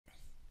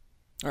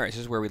Alright,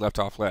 this is where we left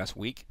off last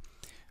week.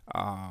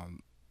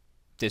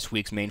 This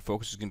week's main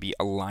focus is going to be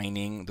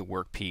aligning the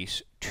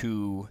workpiece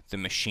to the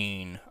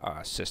machine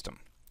system.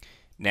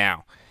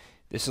 Now,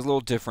 this is a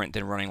little different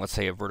than running, let's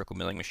say, a vertical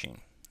milling machine,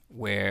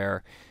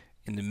 where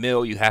in the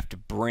mill you have to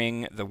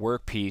bring the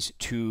workpiece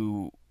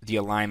to the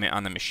alignment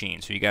on the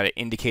machine. So you got to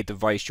indicate the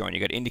vice joint,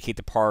 you got to indicate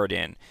the part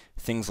in,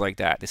 things like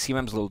that. The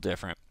CMM is a little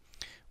different,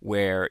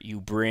 where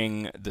you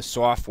bring the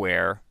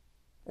software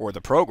or the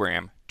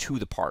program to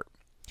the part,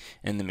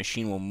 and the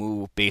machine will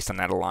move based on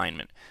that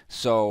alignment.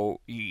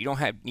 So you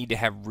don't need to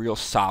have real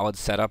solid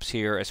setups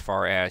here as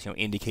far as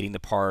indicating the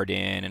part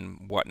in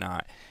and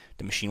whatnot.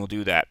 The machine will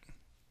do that.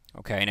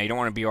 Okay, now you don't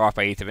want to be off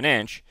by 1/8 of an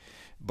inch,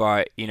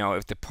 but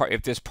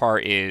if this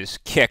part is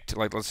kicked,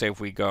 like let's say if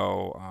we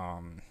go,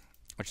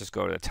 let's just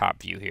go to the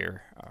top view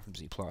here from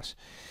Z Plus.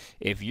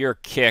 If you're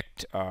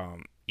kicked,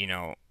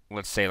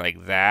 let's say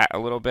like that a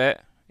little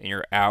bit, and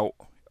you're out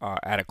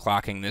at a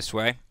clocking this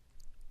way,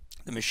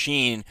 the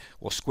machine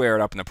will square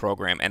it up in the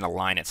program and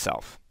align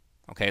itself.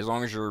 Okay, as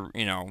long as you're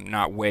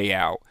not way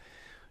out.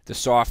 The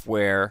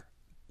software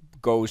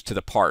goes to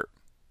the part.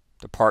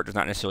 The part does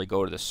not necessarily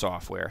go to the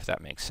software, if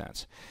that makes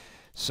sense.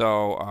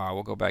 So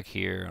we'll go back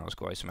here and let's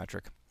go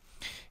isometric.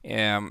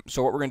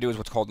 So what we're going to do is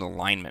what's called an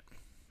alignment.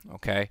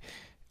 Okay,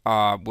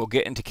 we'll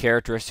get into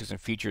characteristics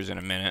and features in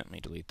a minute. Let me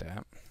delete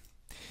that.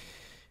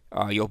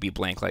 You'll be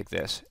blank like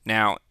this.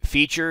 Now,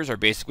 features are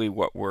basically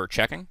what we're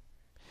checking.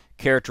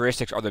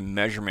 Characteristics are the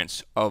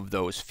measurements of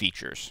those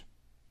features.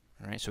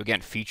 All right, so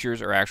again,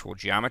 features are actual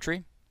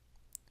geometry.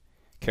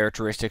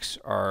 Characteristics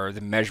are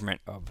the measurement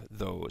of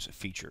those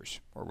features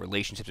or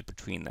relationships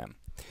between them.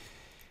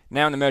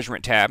 Now in the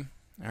measurement tab,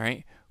 all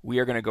right, we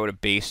are going to go to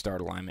base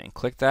start alignment and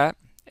click that,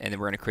 and then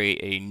we're going to create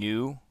a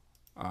new,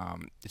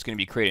 it's going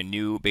to be create a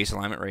new base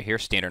alignment right here.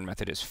 Standard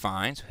method is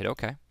fine, so hit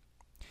OK.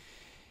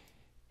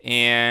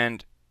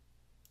 And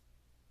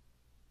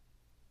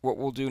what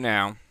we'll do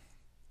now,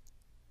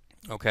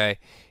 okay,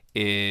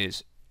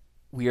 is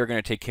we are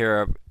going to take care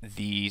of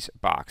these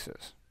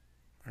boxes.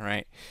 All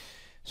right,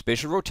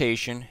 spatial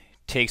rotation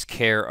takes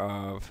care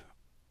of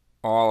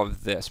all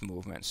of this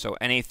movement. So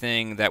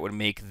anything that would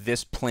make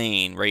this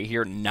plane right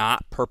here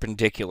not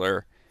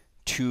perpendicular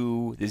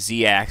to the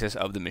z-axis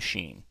of the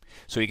machine.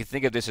 So you can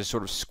think of this as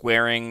sort of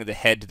squaring the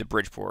head to the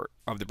Bridgeport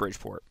of the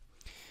Bridgeport.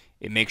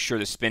 It makes sure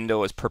the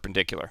spindle is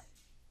perpendicular.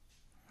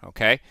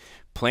 Okay,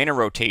 planar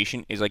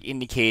rotation is like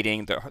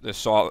indicating the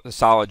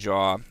solid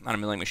jaw on a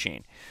milling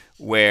machine,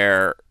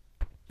 where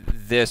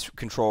this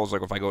controls,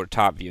 like if I go to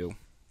top view,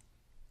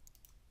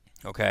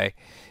 okay,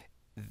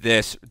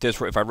 this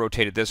if I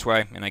rotate it this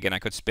way, and again I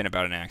could spin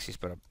about an axis,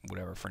 but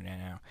whatever for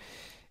now.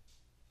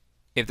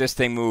 If this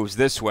thing moves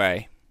this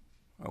way,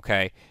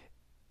 okay,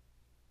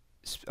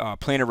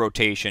 planar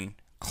rotation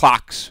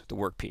clocks the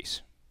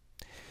workpiece.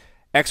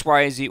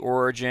 XYZ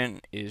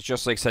origin is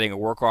just like setting a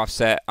work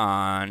offset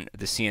on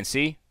the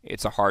CNC.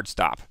 It's a hard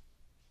stop.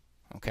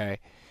 Okay,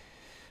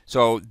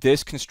 so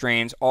this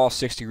constrains all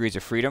 6 degrees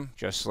of freedom,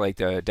 just like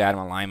the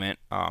datum alignment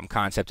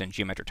concept in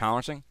geometric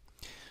tolerancing.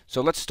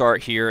 So let's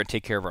start here and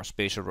take care of our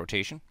spatial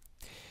rotation.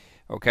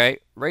 Okay,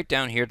 right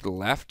down here to the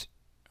left,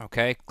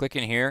 okay, click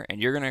in here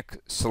and you're going to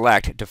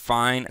select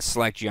define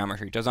select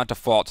geometry. It does not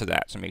default to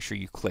that, so make sure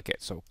you click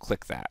it. So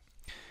click that.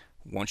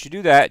 Once you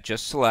do that,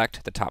 just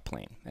select the top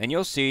plane, and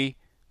you'll see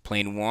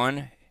plane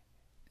 1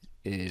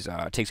 is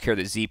takes care of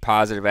the z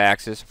positive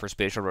axis for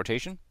spatial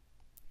rotation.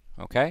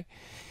 Okay,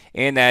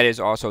 and that is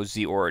also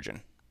z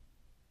origin.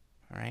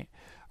 All right.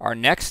 Our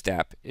next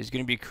step is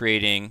going to be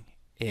creating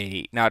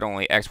a not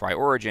only XY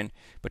origin,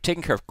 but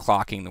taking care of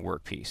clocking the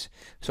workpiece.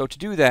 So to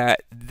do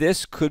that,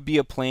 this could be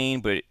a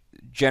plane, but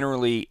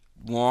generally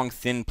long,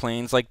 thin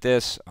planes like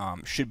this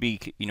should be,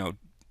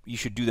 you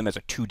should do them as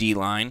a 2D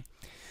line.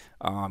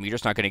 You're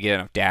just not going to get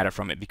enough data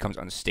from it. It becomes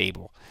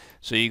unstable.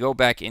 So you go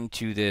back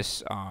into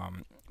this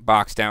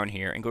box down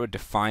here and go to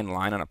define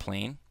line on a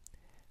plane.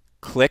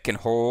 Click and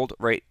hold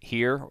right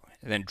here,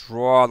 and then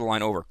draw the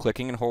line over,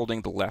 clicking and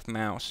holding the left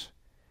mouse.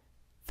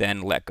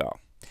 Then let go.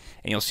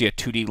 And you'll see a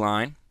 2D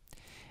line.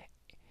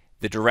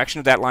 The direction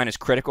of that line is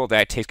critical.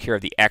 That takes care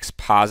of the X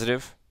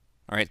positive.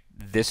 All right,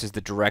 this is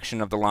the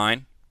direction of the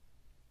line.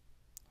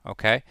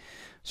 Okay,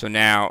 so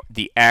now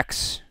the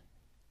X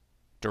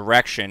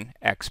direction,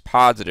 X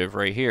positive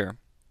right here,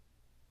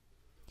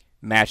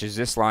 matches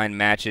this line,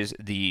 matches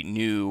the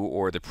new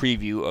or the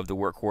preview of the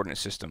work coordinate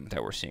system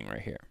that we're seeing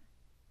right here.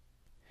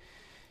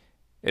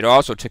 It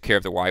also took care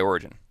of the Y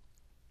origin.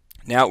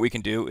 Now what we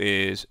can do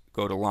is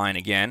go to line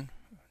again,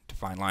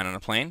 define line on a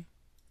plane,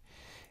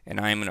 and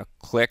I'm going to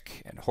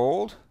click and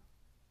hold,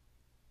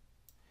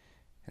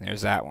 and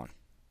there's that one.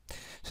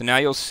 So now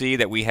you'll see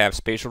that we have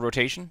spatial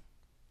rotation,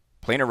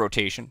 planar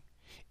rotation,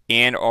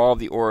 and all of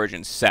the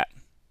origins set.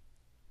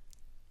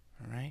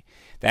 All right,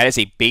 that is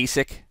a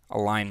basic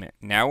alignment.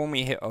 Now when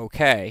we hit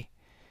OK,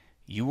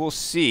 you will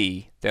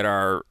see that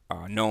our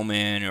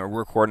gnomon or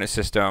work coordinate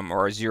system or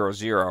our 0,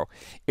 0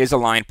 is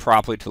aligned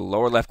properly to the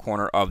lower left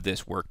corner of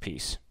this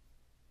workpiece.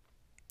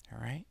 All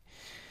right.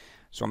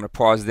 So I'm going to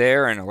pause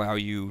there and allow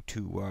you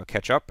to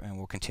catch up, and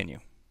we'll continue.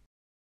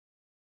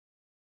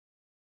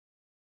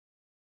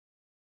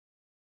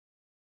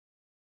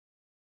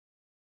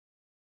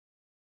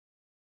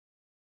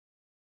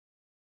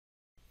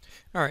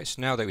 Alright,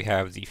 so now that we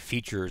have the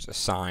features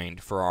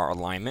assigned for our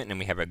alignment and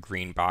we have a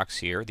green box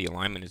here, the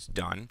alignment is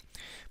done.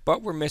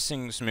 But we're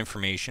missing some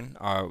information.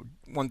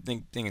 One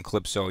thing in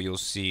Calypso, you'll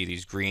see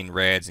these green,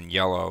 reds, and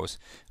yellows.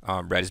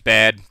 Red is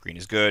bad, green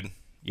is good,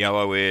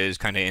 yellow is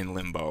kind of in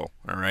limbo.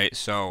 Alright,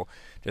 so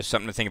just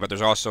something to think about.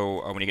 There's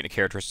also, when you get into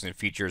characteristics and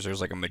features,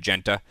 there's like a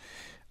magenta.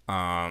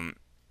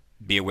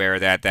 Be aware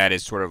that that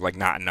is sort of like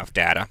not enough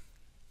data.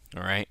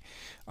 Alright.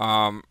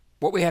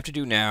 What we have to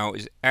do now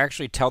is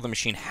actually tell the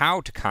machine how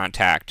to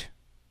contact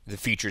the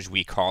features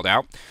we called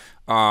out.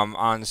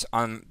 On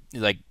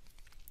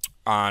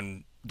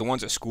the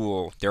ones at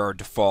school, there are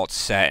defaults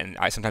set, and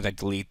sometimes I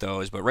delete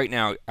those. But right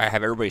now, I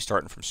have everybody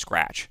starting from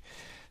scratch.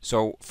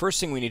 So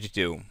first thing we need to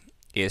do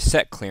is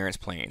set clearance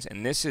planes,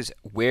 and this is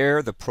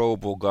where the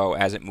probe will go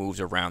as it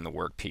moves around the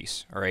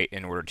workpiece, all right,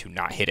 in order to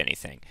not hit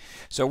anything.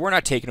 So we're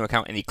not taking into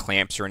account any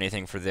clamps or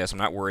anything for this. I'm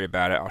not worried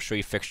about it. I'll show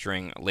you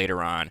fixturing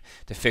later on.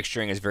 The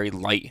fixturing is very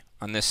light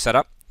on this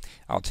setup.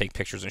 I'll take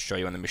pictures and show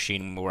you on the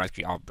machine.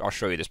 I'll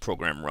show you this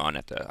program run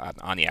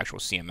on the actual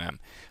CMM.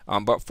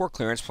 But for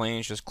clearance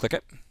planes, just click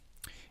it,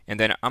 and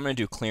then I'm going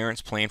to do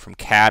clearance plane from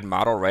Cad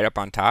Model right up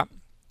on top.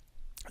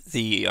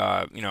 The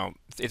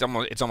it's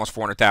almost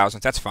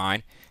 400,000. That's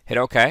fine. Hit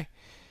OK,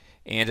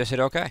 and just hit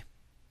OK.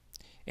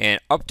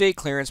 And update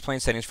clearance plane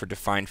settings for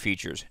defined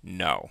features.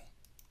 No.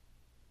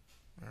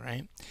 All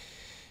right.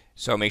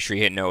 So make sure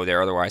you hit no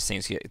there. Otherwise,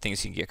 things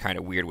can get kind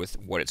of weird with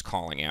what it's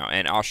calling out.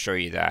 And I'll show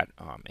you that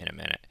in a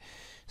minute.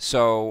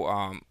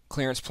 So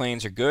clearance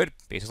planes are good.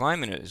 Base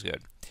alignment is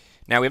good.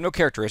 Now we have no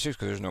characteristics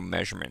because there's no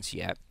measurements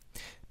yet.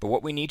 But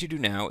what we need to do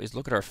now is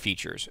look at our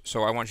features.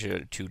 So I want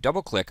you to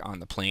double click on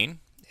the plane,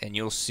 and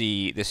you'll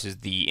see this is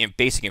the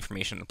basic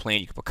information on the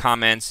plane. You can put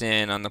comments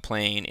in on the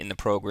plane in the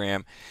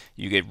program.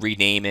 You could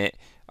rename it.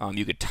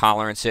 You could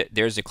tolerance it.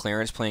 There's a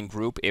clearance plane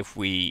group.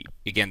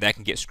 Again, that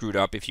can get screwed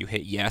up if you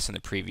hit yes in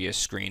the previous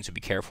screen, so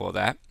be careful of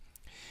that.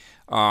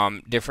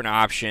 Different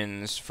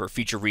options for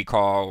feature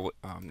recall.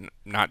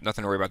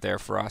 Nothing to worry about there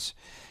for us.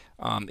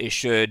 It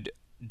should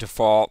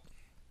default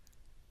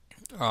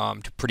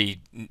to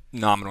pretty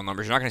nominal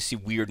numbers. You're not going to see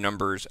weird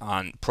numbers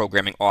on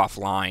programming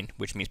offline,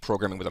 which means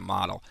programming with a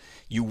model.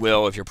 You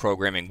will if you're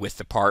programming with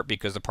the part,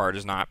 because the part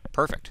is not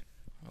perfect.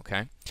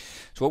 Okay.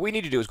 So what we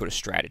need to do is go to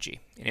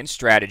strategy. And in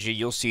strategy,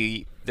 you'll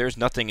see there's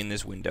nothing in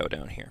this window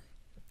down here.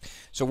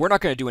 So we're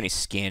not going to do any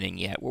scanning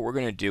yet. What we're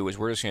going to do is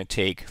we're just going to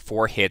take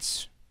 4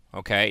 hits.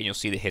 Okay. And you'll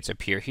see the hits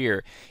appear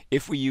here.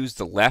 If we use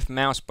the left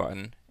mouse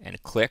button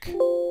and click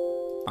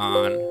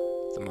on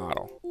the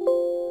model.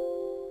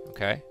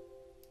 Okay.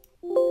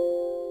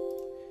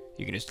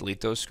 You can just delete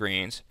those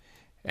screens,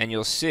 and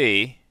you'll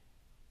see,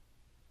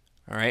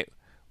 all right,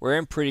 we're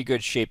in pretty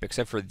good shape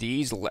except for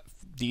these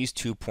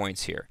 2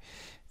 points here.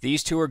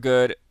 These 2 are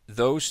good.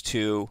 Those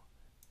 2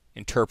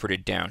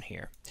 interpreted down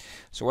here.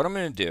 So what I'm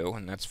going to do,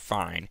 and that's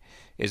fine,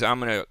 is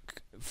I'm going to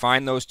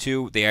find those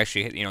 2. They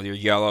actually, they're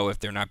yellow if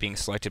they're not being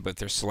selected, but if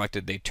they're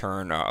selected, they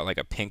turn like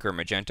a pink or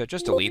magenta.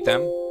 Just delete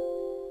them.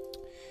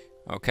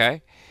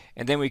 Okay,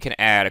 and then we can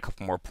add a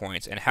couple more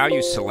points. And how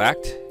you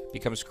select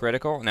becomes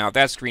critical. Now, if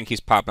that screen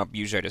keeps popping up,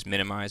 usually I just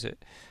minimize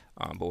it.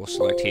 But we'll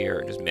select here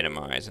and just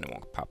minimize, and it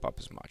won't pop up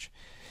as much.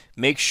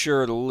 Make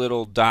sure the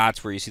little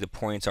dots where you see the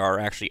points are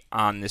actually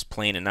on this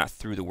plane and not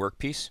through the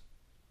workpiece.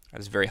 That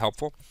is very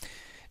helpful.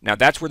 Now,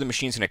 that's where the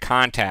machine's going to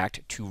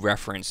contact to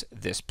reference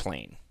this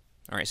plane.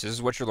 All right, so this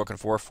is what you're looking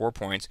for, 4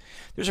 points.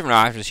 There's different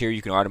options here.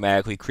 You can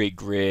automatically create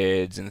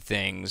grids and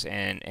things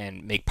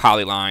and make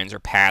polylines or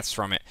paths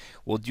from it.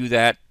 We'll do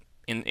that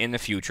in the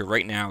future.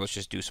 Right now, let's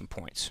just do some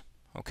points.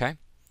 Okay?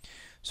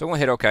 So we'll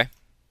hit OK,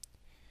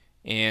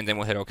 and then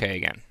we'll hit OK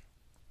again.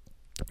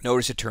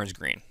 Notice it turns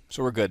green,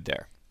 so we're good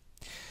there.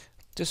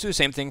 Just do the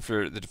same thing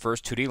for the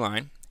first 2D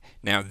line.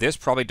 Now this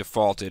probably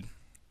defaulted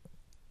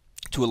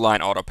to a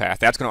line autopath.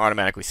 That's going to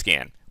automatically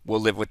scan.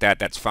 We'll live with that.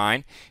 That's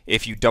fine.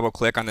 If you double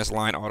click on this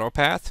line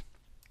autopath,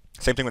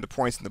 same thing with the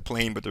points in the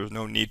plane, but there's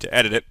no need to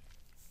edit it.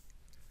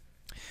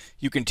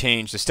 You can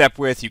change the step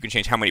width. You can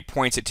change how many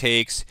points it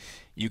takes.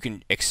 You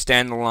can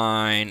extend the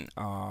line.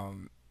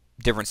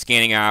 Different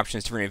scanning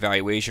options, different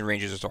evaluation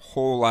ranges. There's a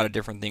whole lot of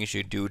different things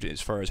you do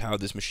as far as how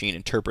this machine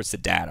interprets the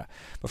data.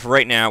 But for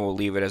right now, we'll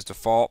leave it as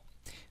default.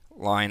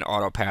 Line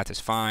autopath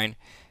is fine.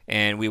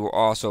 And we will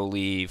also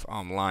leave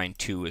line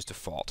 2 as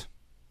default.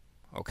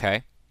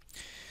 Okay?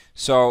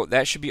 So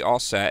that should be all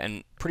set.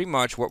 And pretty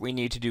much what we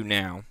need to do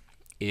now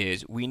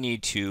is we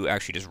need to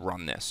actually just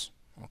run this.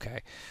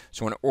 Okay?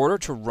 So in order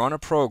to run a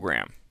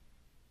program,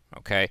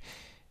 okay,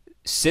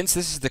 since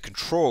this is the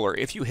controller,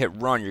 if you hit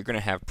run, you're going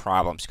to have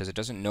problems because it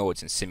doesn't know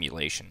it's in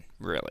simulation,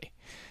 really.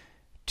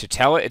 To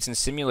tell it it's in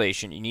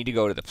simulation, you need to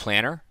go to the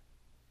planner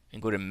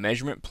and go to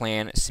measurement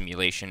plan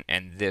simulation,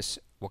 and this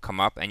will come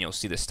up and you'll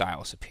see the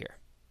stylus appear.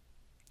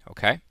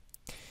 Okay?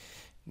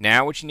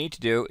 Now what you need to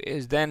do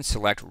is then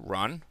select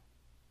run.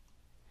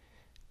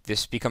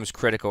 This becomes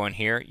critical in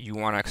here. You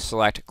want to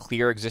select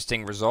clear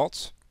existing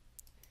results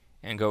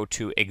and go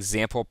to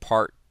example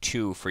part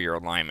 2 for your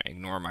alignment.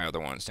 Ignore my other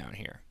ones down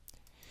here.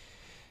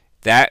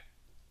 That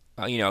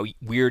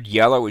weird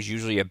yellow is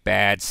usually a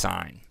bad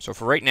sign. So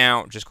for right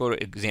now, just go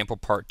to example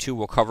part 2.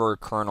 We'll cover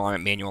current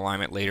alignment, manual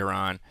alignment later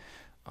on.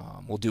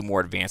 We'll do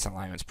more advanced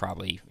alignments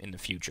probably in the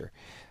future.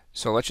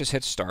 So let's just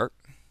hit start.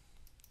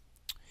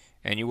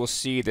 And you will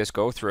see this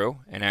go through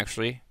and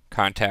actually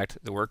contact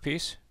the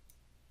workpiece.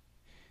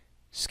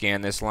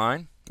 Scan this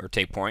line, or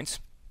take points.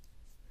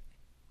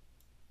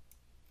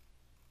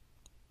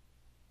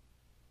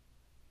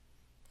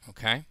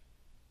 Okay.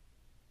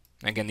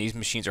 Again, these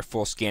machines are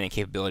full scanning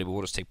capability, but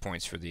we'll just take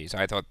points for these.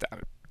 I thought that,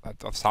 off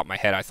the top of my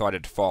head, I thought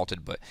it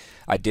defaulted, but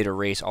I did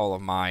erase all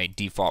of my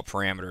default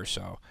parameters.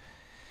 So,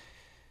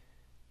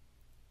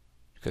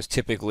 because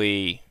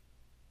typically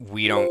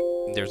we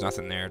don't, there's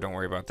nothing there. Don't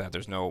worry about that.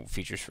 There's no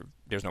features for,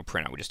 there's no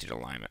printout. We just need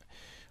alignment.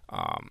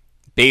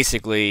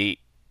 Basically,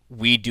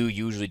 we do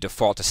usually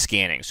default to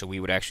scanning. So we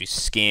would actually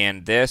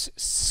scan this,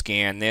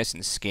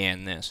 and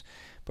scan this.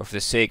 But for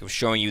the sake of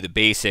showing you the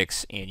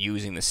basics and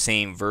using the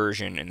same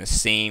version and the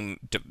same,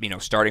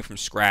 starting from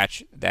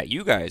scratch that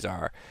you guys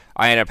are,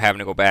 I ended up having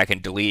to go back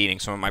and deleting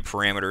some of my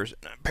parameters.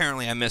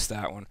 Apparently I missed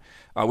that one,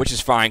 which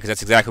is fine because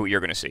that's exactly what you're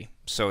going to see.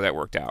 So that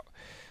worked out.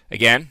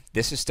 Again,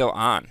 this is still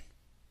on.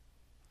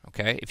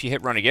 Okay, if you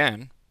hit run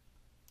again,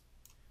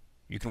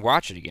 you can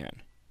watch it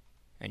again.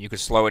 And you can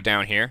slow it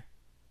down here.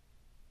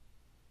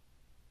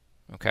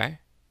 Okay.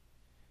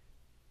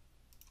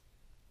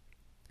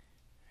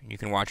 You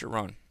can watch it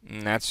run.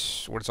 And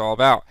that's what it's all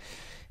about.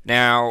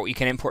 Now, you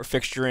can import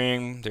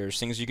fixturing. There's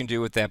things you can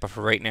do with that, but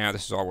for right now,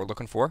 this is all we're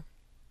looking for,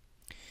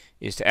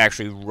 is to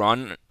actually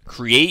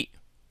create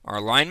our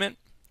alignment,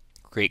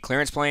 create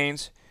clearance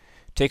planes,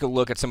 take a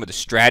look at some of the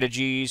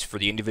strategies for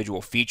the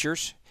individual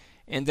features,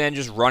 and then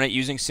just run it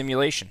using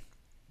simulation.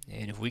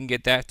 And if we can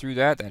get that through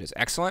that is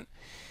excellent.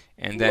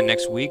 And then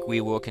next week,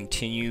 we will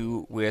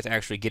continue with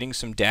actually getting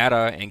some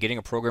data and getting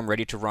a program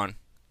ready to run.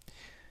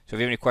 So if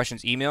you have any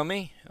questions, email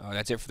me.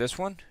 That's it for this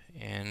one,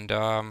 and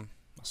I'll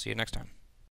see you next time.